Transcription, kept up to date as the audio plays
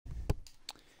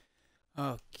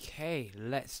Okay,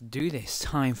 let's do this.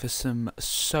 Time for some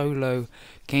solo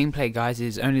gameplay, guys. It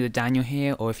is only the Daniel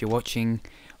here, or if you're watching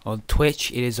on Twitch,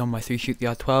 it is on my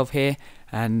 3ShootTheR12 here,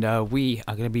 and we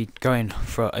are going to be going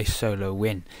for a solo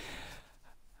win.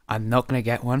 I'm not going to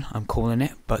get one, I'm calling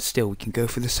it, but still, we can go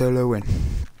for the solo win.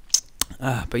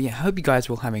 But yeah, I hope you guys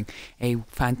are all having a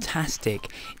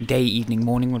fantastic day, evening,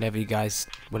 morning,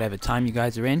 whatever time you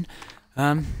guys are in.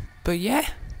 But yeah,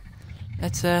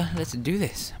 let's do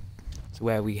this. So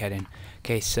where are we heading?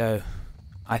 Okay, so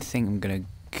I think I'm gonna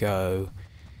go.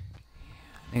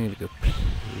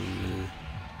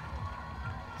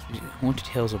 Haunted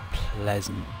Hills or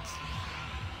Pleasant?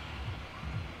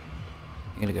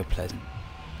 I'm gonna go Pleasant.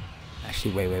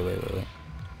 Actually, wait.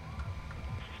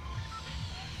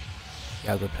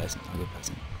 Yeah, I'll go Pleasant.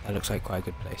 That looks like quite a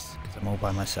good place because I'm all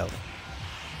by myself.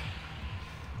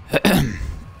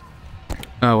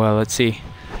 Oh well, let's see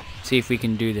if we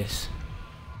can do this.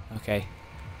 Okay,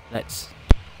 let's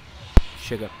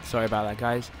sugar. Sorry about that,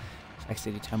 guys. I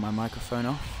accidentally turn my microphone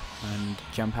off and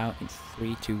jump out in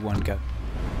 3, 2, 1, go.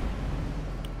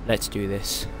 Let's do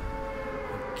this.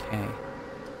 Okay.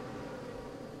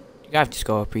 You have to just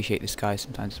go appreciate the sky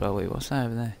sometimes as well. Wait, what's that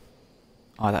over there?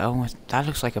 Oh, that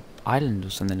looks like an island or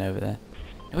something over there.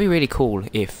 It'd be really cool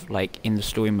if, like, in the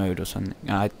story mode or something.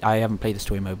 I haven't played the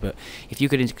story mode, but if you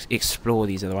could explore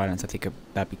these other islands, I think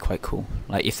that'd be quite cool.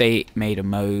 Like, if they made a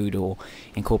mode or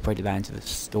incorporated that into the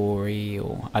story,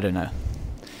 or I don't know.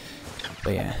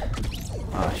 But yeah.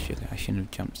 Oh, I shouldn't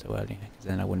have jumped so early, because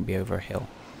then I wouldn't be over a hill.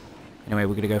 Anyway,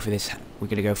 we're gonna go for this. We're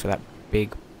gonna go for that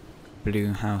big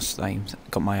blue house that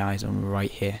I've got my eyes on right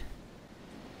here.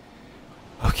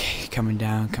 Okay, coming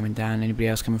down. Anybody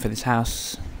else coming for this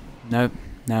house? Nope.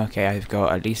 No, okay, I've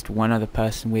got at least one other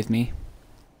person with me.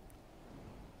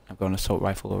 I've got an assault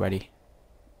rifle already.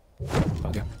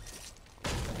 Bugger.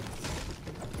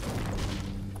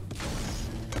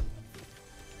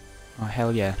 Oh,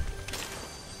 hell yeah.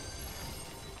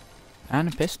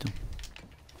 And a pistol.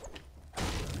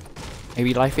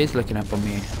 Maybe life is looking up on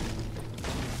me.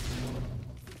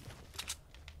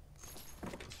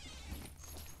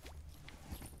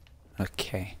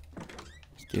 Okay.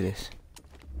 Let's do this.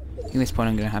 I think at this point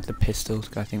I'm going to have the pistols,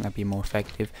 because I think that'd be more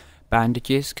effective.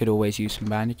 Bandages, could always use some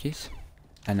bandages.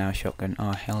 And now a shotgun.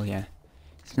 Oh, hell yeah.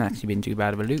 It's not actually been too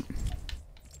bad of a loot.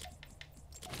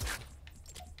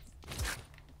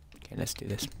 Okay, let's do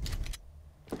this.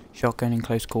 Shotgun in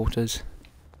close quarters.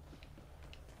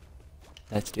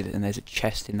 Let's do this. And there's a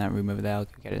chest in that room over there. I'll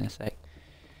go get it in a sec.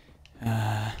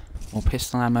 More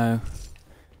pistol ammo.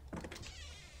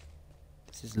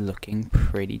 This is looking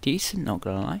pretty decent, not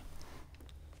gonna lie.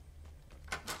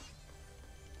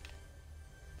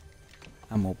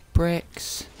 And more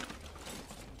bricks.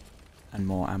 And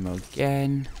more ammo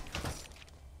again.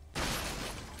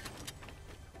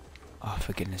 Oh,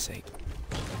 for goodness sake.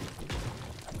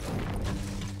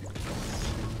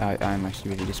 I'm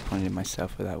actually really disappointed in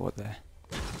myself with that. What the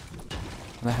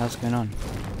hell's going on?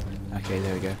 Okay,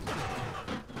 there we go.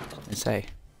 Let's say.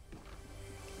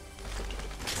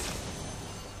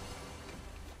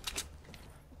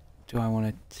 Do I want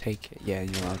to take it? Yeah,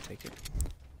 I'll take it.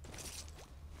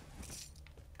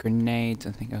 Grenades,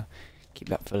 I think I'll keep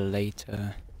that for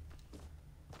later.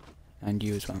 And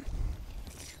you as well.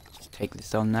 Just take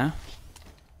this on now.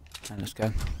 And let's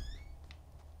go.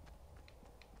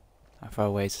 How far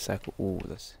away is the circle? Ooh,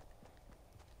 this.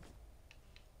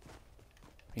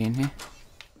 Be in here?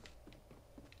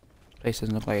 Place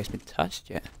doesn't look like it's been touched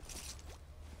yet.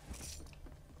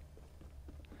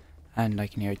 And I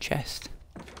can hear a chest.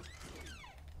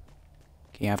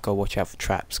 Okay, I've got to watch out for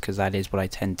traps, because that is what I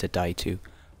tend to die to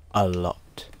a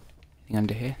lot. Anything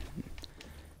under here?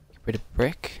 Get rid of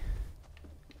brick.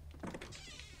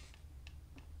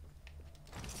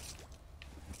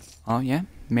 Oh yeah,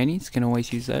 minis, can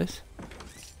always use those.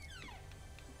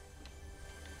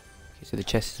 Okay, so the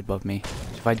chest is above me.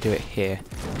 So if I do it here,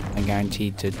 I'm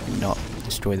guaranteed to not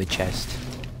destroy the chest.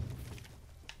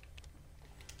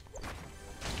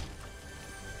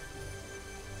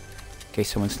 Okay,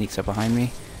 someone sneaks up behind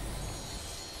me.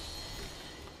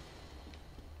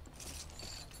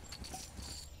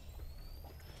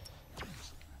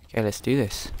 Okay, let's do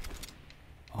this.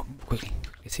 Oh, quickly.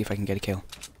 Let's see if I can get a kill.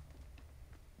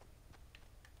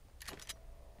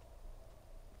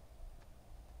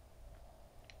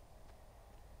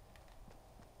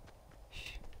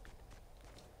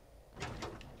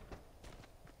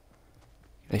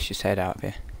 Let's just head out of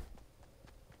here.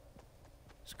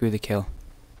 Screw the kill.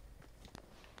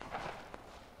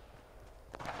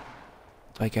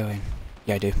 Do I go in?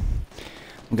 Yeah, I do.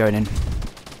 I'm going in.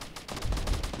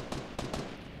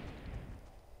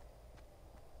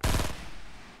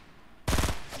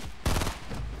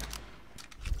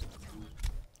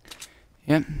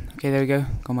 Yep, okay, there we go.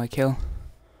 Got my kill.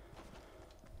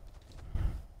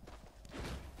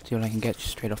 See what I can get just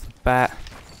straight off the bat.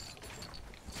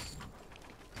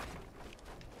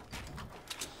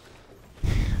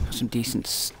 Got some decent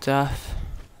stuff.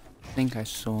 I think I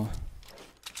saw...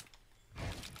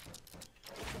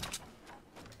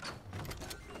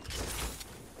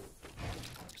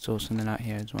 saw something out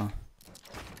here as well.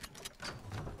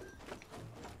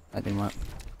 That didn't work.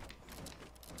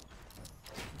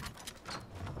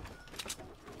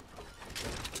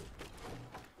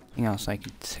 Anything else I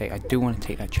could take? I do want to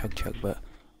take that chug, but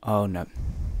oh no.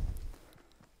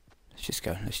 Let's just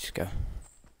go. Let's just go.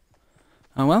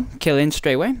 Oh well, kill in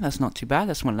straight away. That's not too bad.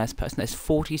 That's one less person. There's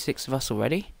 46 of us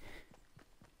already.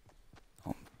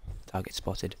 Oh, target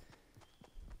spotted.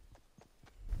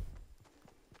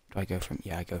 Do I go for him?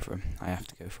 Yeah, I go for him. I have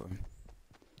to go for him.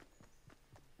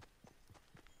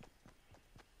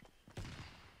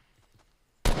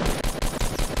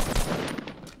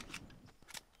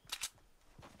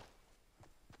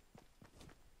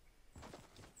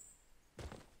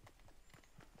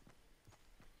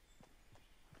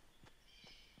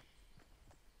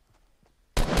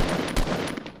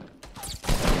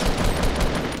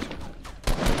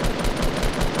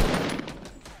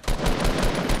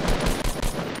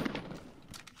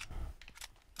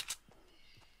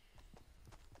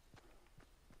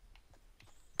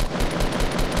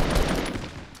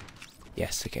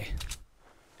 Yes, okay.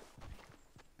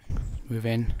 Move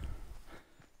in.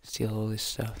 Steal all this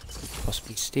stuff.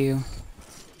 Possibly steal.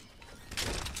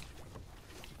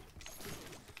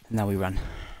 And now we run.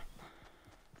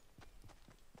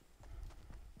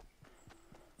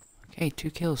 Okay, 2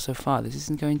 kills so far. This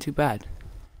isn't going too bad.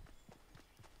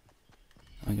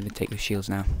 I'm going to take the shields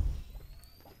now.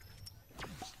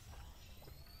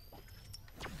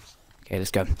 Okay, let's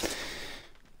go.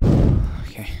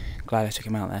 Okay, glad I took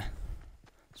him out there.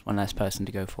 One less person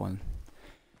to go for, and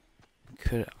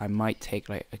I might take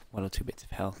like 1 or 2 bits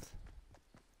of health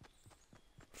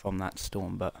from that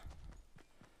storm, but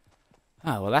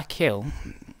well, that kill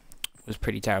was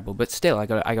pretty terrible, but still I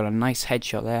got a nice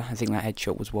headshot there. I think that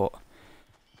headshot was what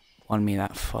won me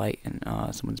that fight. And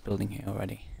someone's building here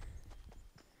already.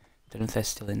 Don't know if they're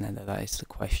still in there though. That is the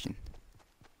question.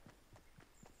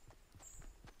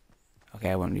 Okay,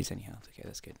 I won't lose any health. Okay,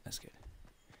 that's good. That's good.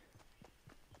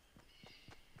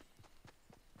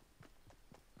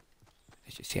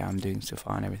 Let's just see how I'm doing so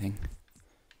far and everything.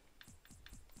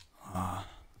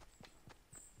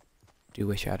 Do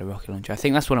wish I had a rocket launcher. I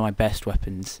think that's one of my best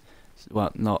weapons.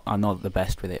 Well, I'm not the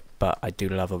best with it, but I do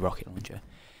love a rocket launcher.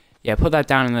 Yeah, put that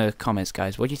down in the comments,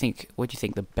 guys. What do you think? What do you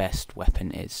think the best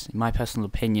weapon is? In my personal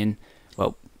opinion,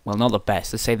 well, not the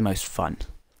best. Let's say the most fun.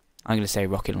 I'm gonna say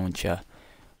rocket launcher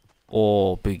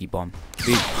or boogie bomb.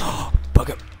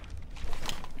 Bugger.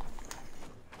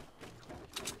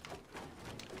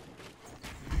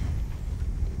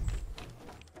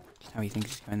 How he thinks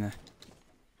he's going there.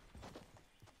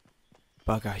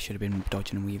 Bugger, I should have been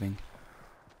dodging and weaving.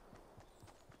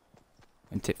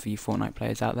 And tip for you Fortnite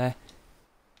players out there: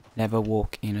 never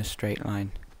walk in a straight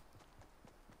line.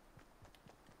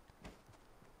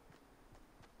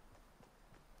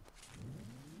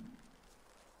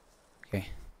 Okay.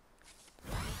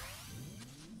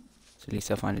 So at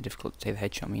least I find it difficult to take the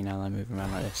headshot me now that I'm moving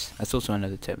around like this. That's also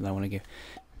another tip that I want to give.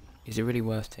 Is it really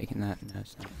worth taking that? No,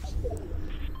 it's not.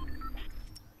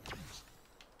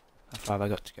 How far have I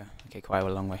got to go? Okay, quite a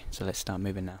long way. So let's start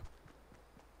moving now.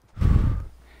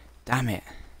 Damn it.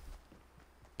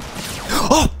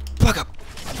 Oh! Fuck up!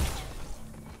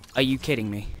 Are you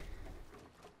kidding me?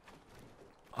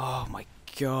 Oh my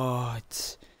god.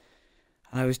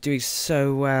 I was doing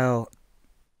so well.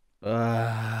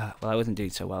 Well, I wasn't doing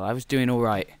so well. I was doing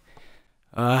alright.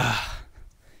 You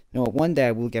know what? One day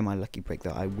I will get my lucky break,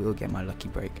 though. I will get my lucky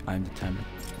break. I'm determined.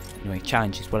 Anyway,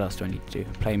 challenges. What else do I need to do?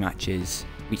 Play matches.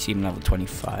 Reach even level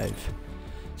 25.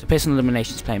 So personal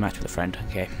eliminations, play a match with a friend.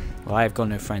 Okay. Well, I've got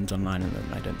no friends online at the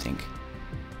moment, I don't think.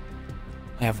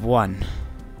 I have one.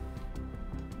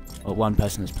 Well, one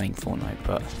person that's playing Fortnite,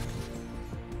 but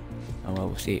oh well,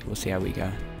 we'll see. We'll see how we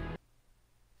go.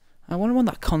 I wonder what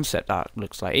that concept art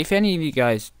looks like. If any of you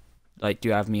guys like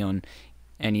do have me on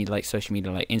any like social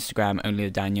media, like Instagram, only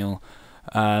the Daniel,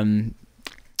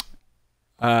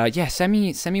 yeah, send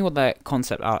me what that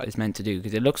concept art is meant to do,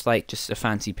 because it looks like just a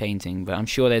fancy painting, but I'm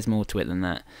sure there's more to it than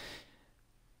that.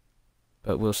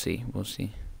 But we'll see. We'll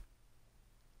see.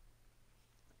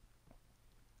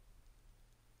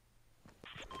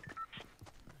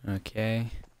 Okay.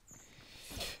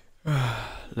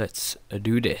 Let's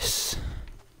do this.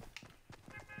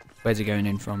 Where's it going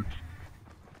in from?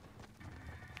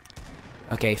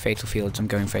 Okay, fatal fields. I'm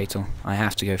going fatal. I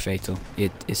have to go fatal.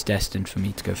 It's destined for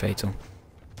me to go fatal.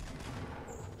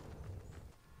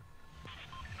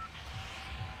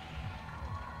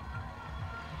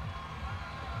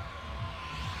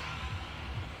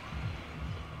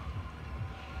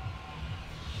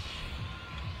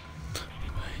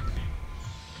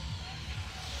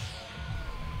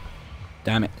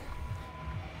 Damn it.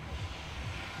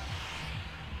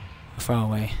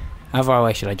 How far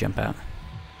away should I jump out?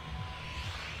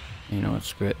 You know what,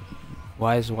 screw it.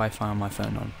 Why is the Wi-Fi on my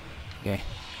phone on? Okay,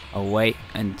 I'll wait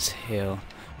until...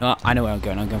 No, I know where I'm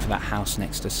going. I'm going for that house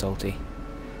next to Salty.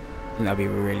 I think that'll be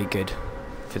really good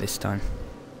for this time.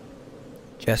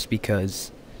 Just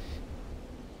because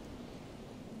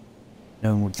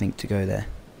no one would think to go there.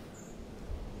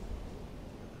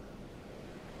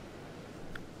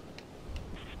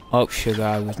 Oh, sugar,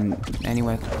 I wasn't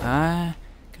anywhere. Can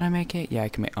I make it? Yeah, I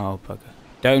can make... Oh, bugger.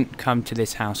 Don't come to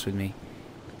this house with me,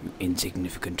 you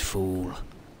insignificant fool.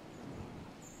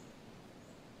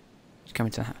 Just come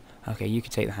into the house. Okay, you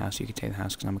can take the house,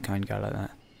 because I'm a kind guy like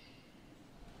that.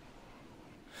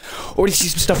 Already see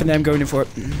some stuff in there, I'm going in for it.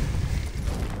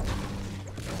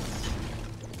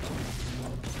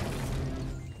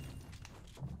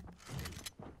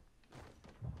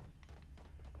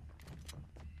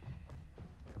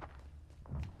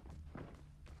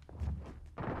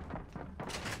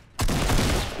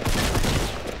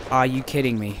 Are you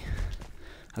kidding me?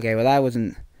 Okay, well that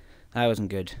wasn't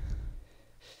good.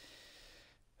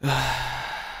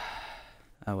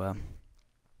 Oh well.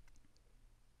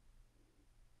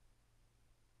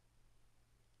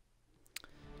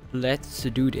 Let's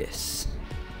do this.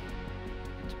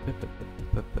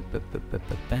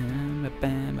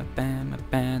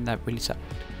 That really sucked.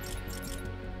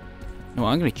 No,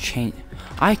 I'm gonna change.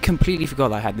 I completely forgot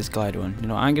that I had this glider on. You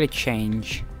know, I'm gonna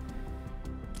change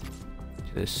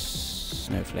to this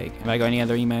snowflake. Have I got any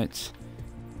other emotes?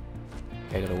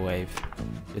 Okay, I got a wave.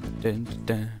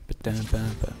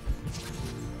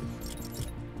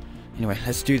 Anyway,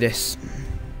 let's do this.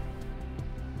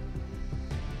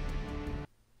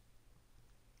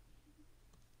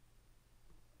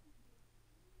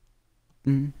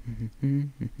 And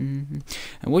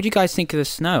what do you guys think of the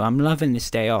snow? I'm loving this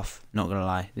day off, not gonna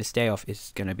lie. This day off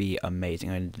is gonna be amazing.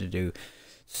 I'm going to do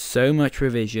so much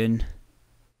revision.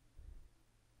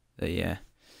 But yeah.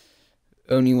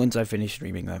 Only once I finish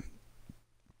streaming though.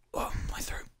 Oh, my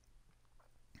throat.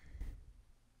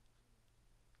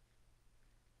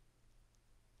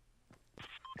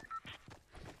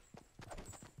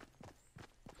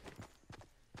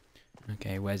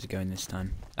 Okay, where's it going this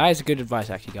time? That is a good advice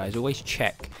actually, guys. Always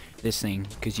check this thing,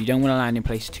 because you don't want to land in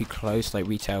places too close like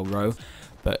Retail Row,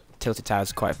 but Tilted Tower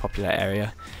is quite a popular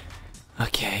area.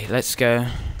 Okay, let's go.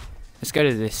 Let's go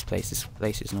to this place. This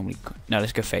place is normally... No,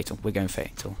 let's go Fatal. We're going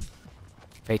Fatal.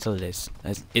 Fatal it is.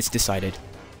 It's decided.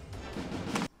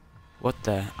 What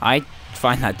the... I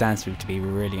find that dance move to be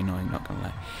really annoying, not gonna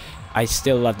lie. I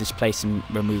still love this place, and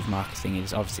remove marker thing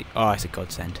is obviously... Oh, it's a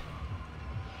godsend.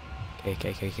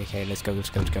 Okay, let's go.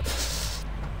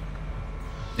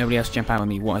 Nobody else jump out with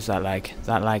me. What is that lag?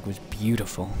 That lag was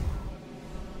beautiful.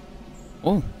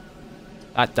 Oh,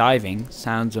 that diving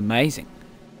sounds amazing.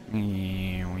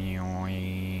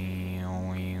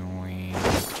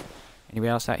 Anybody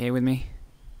else out here with me?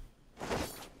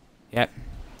 Yep.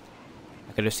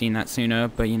 I could have seen that sooner,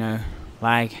 but you know,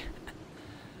 lag.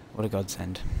 What a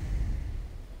godsend.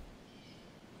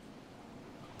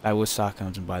 That was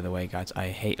sarcasm, by the way, guys. I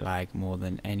hate lag more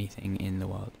than anything in the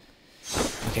world.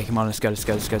 Okay, come on, let's go,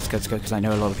 because I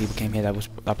know a lot of people came here.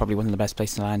 That probably wasn't the best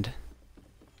place to land.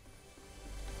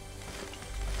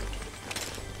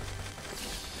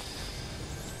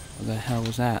 What the hell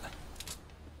was that?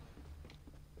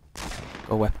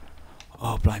 Go away.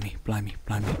 Oh, blimey.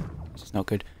 This is not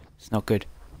good. It's not good.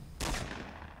 See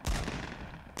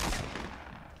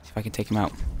if I can take him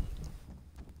out.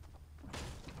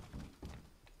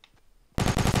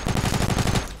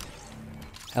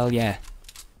 Hell yeah.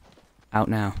 Out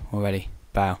now already.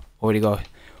 Bow. Already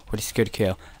secured a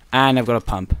kill. And I've got a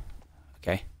pump.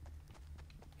 Okay.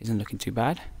 Isn't looking too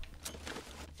bad.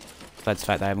 Besides the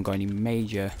fact that I haven't got any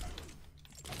major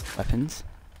weapons.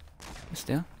 But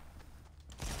still.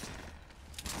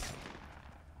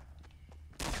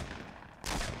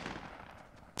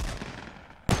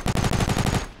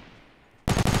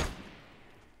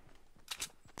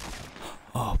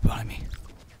 Oh, blimey.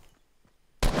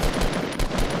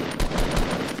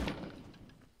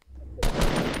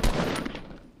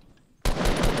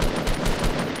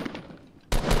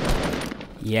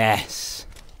 Yes.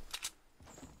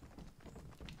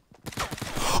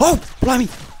 Oh, blimey.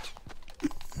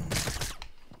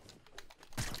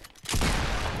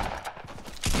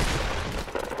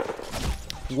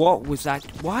 What was that?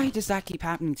 Why does that keep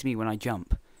happening to me when I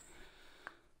jump?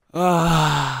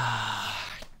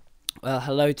 Ah. Well,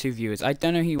 hello to viewers. I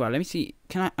don't know who you are. Let me see.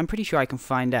 I'm pretty sure I can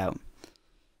find out.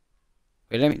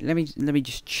 Wait, let me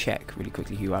just check really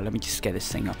quickly who you are. Let me just get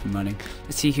this thing up and running.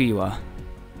 Let's see who you are.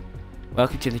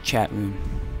 Welcome to the chat room.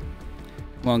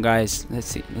 Come on, guys. Let's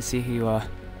see who you are.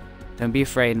 Don't be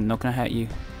afraid. I'm not gonna hurt you.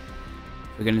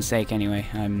 For goodness sake, anyway.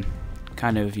 I'm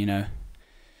kind of, you know,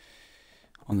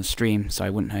 on the stream, so I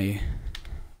wouldn't hurt you.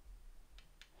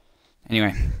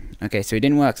 Anyway, okay, so it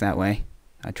didn't work that way.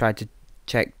 I tried to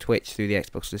check Twitch through the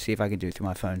Xbox to see if I could do it through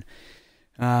my phone.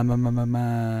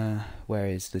 Where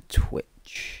is the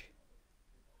Twitch?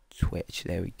 Twitch,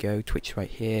 there we go. Twitch right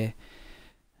here.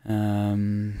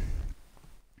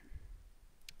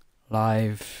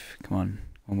 Live. Come on,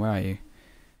 where are you?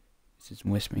 This is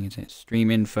whispering, is it?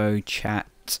 Stream info,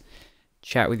 chat.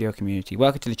 Chat with your community.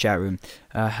 Welcome to the chat room.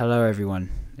 Hello,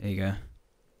 everyone. There you go.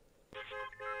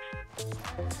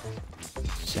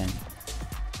 Send.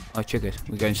 Oh, triggered.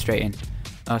 We're going straight in.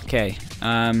 Okay.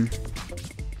 I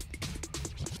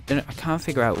can't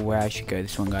figure out where I should go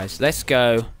this one, guys. Let's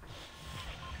go.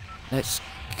 Let's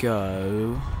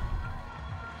go.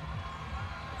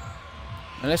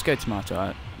 Let's go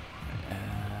tomato.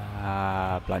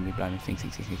 Blind me. Think.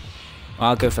 Well,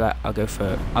 I'll go for that. I'll go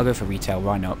for retail.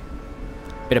 Why not?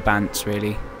 Bit of bants,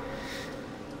 really,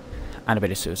 and a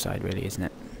bit of suicide, really, isn't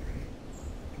it?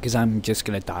 Because I'm just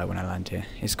gonna die when I land here.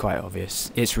 It's quite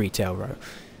obvious. It's retail, bro.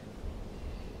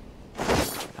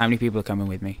 How many people are coming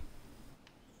with me?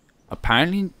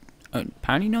 Apparently not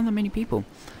that many people.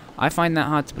 I find that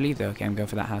hard to believe, though. Okay, I'm going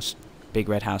for that house, big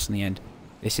red house in the end.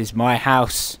 This is my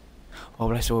house. Oh,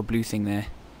 but I saw a blue thing there.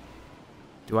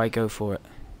 Do I go for it?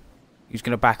 Who's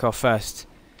gonna back off first?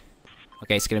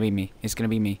 Okay, it's gonna be me. It's gonna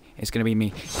be me.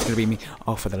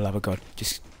 Oh, for the love of God!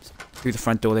 Just through the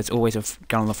front door. There's always a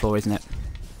gun on the floor, isn't it?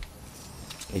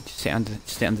 Okay, just sit under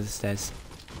the stairs.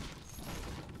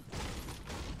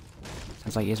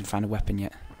 Sounds like he hasn't found a weapon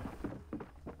yet.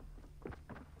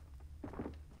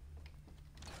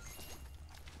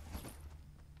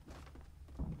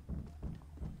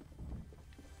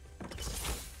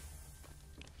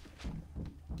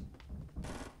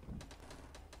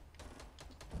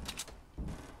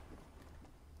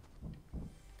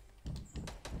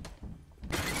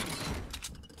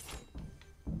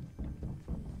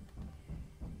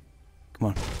 Come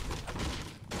on.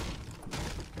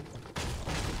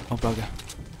 Oh, bugger.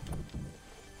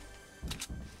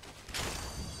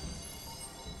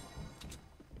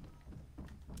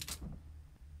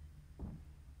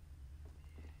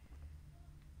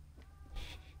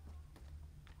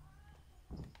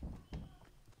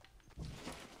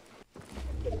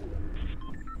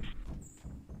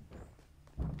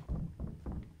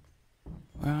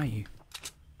 Where are you?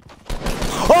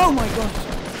 Oh my gosh!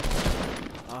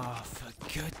 Oh, for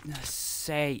goodness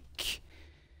sake.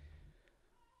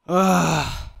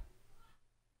 Ugh.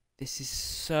 This is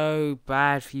so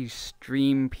bad for you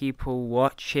stream people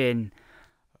watching.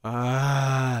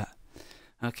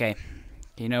 Okay.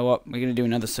 You know what? We're going to do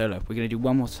another solo. We're going to do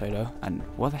one more solo. And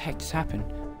what the heck just happened?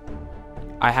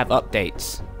 I have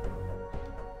updates.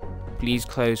 Please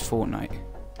close Fortnite.